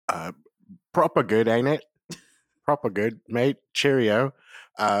Uh, Proper good, ain't it? Proper good, mate. Cheerio.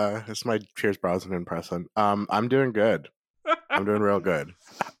 It's my Pierce Brosnan impression. I'm doing good. I'm doing real good.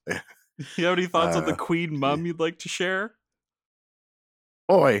 You have any thoughts on the Uh, Queen mum you'd like to share?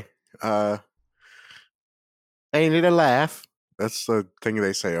 Boy, ain't it a laugh? That's the thing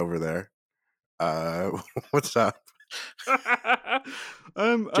they say over there. What's up?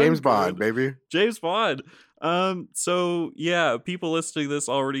 I'm James Bond, good. baby. James Bond. So yeah, people listening to this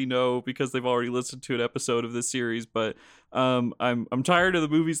already know because they've already listened to an episode of this series, but I'm tired of the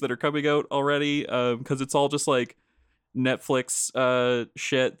movies that are coming out already, because it's all just like Netflix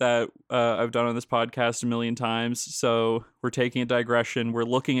shit that I've done on this podcast a million times. So we're taking a digression. We're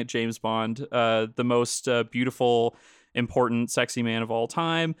looking at James Bond, the most beautiful, important, sexy man of all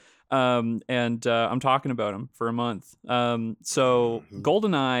time. And I'm talking about him for a month. So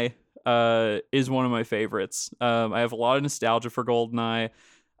GoldenEye is one of my favorites. I have a lot of nostalgia for GoldenEye,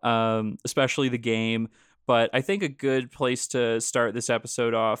 especially the game. But I think a good place to start this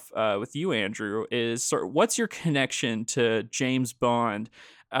episode off with you, Andrew, is what's your connection to James Bond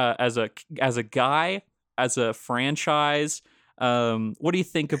as a guy, as a franchise? What do you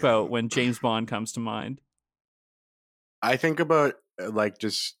think about when James Bond comes to mind? I think about like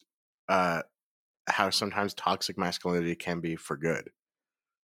just how sometimes toxic masculinity can be for good.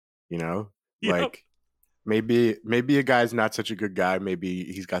 You know, Yep. like maybe a guy's not such a good guy. Maybe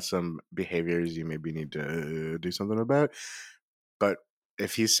he's got some behaviors you maybe need to do something about. But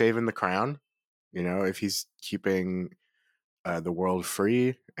if he's saving the crown, if he's keeping the world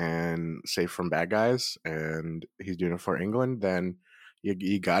free and safe from bad guys, and he's doing it for England, then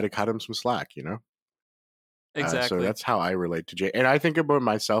you got to cut him some slack. So Exactly. that's how I relate to Jay, and I think about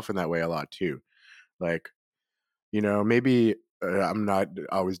myself in that way a lot too. Like, maybe I'm not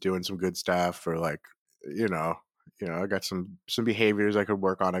always doing some good stuff, or like, you know, I got some behaviors I could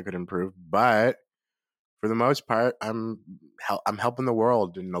work on, I could improve, but for the most part, I'm helping the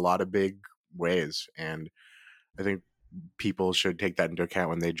world in a lot of big ways, and I think people should take that into account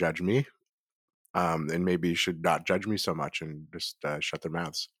when they judge me, and maybe should not judge me so much and just shut their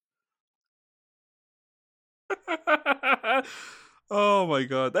mouths. Oh my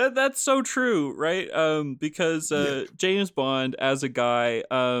god, that's so true, right? Because Yeah. James Bond as a guy,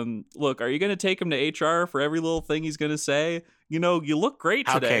 look, are you gonna take him to HR for every little thing he's gonna say? You look great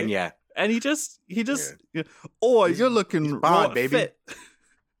How can today, ya? and he just, Yeah. oh, He's you're he's looking Bond, baby. fit.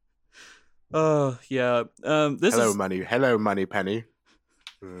 Oh yeah, this Hello, is money. Hello, money penny.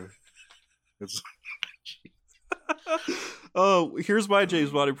 Uh, it's oh, here's my James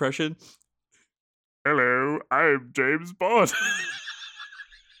Bond impression. Hello, I'm James Bond.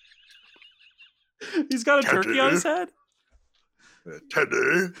 He's got a turkey on his head.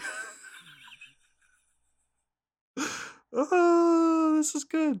 Teddy. Oh, this is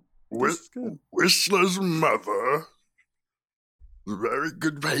good. This is good. Whistler's mother. Very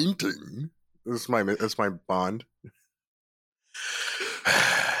good painting. That's my Bond.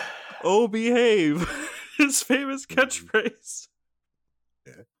 Oh, behave. His famous catchphrase.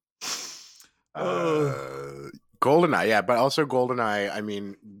 Yeah. Oh. GoldenEye, yeah, but also GoldenEye, I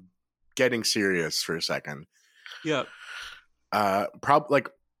mean, getting serious for a second. Yeah. Like,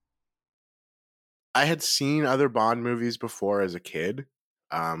 I had seen other Bond movies before as a kid.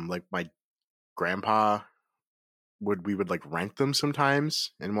 Like my grandpa we would like rent them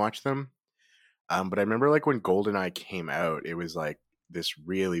sometimes and watch them. But I remember like when GoldenEye came out, it was like this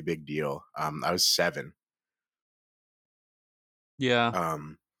really big deal. I was 7. Yeah.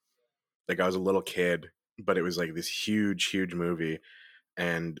 Like I was a little kid, but it was like this huge, huge movie,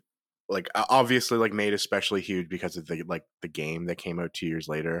 and like obviously like made especially huge because of the game that came out 2 years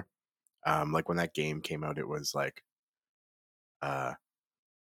later. Like when that game came out, it was uh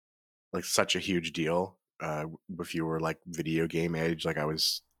like such a huge deal. If you were like video game age, like I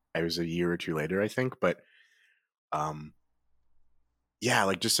was a year or two later, I think, but um yeah,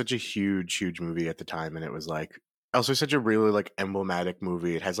 like just such a huge, huge movie at the time, and it was like also such a really like emblematic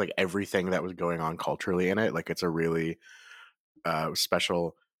movie. It has like everything that was going on culturally in it. Like it's a really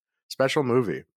special movie.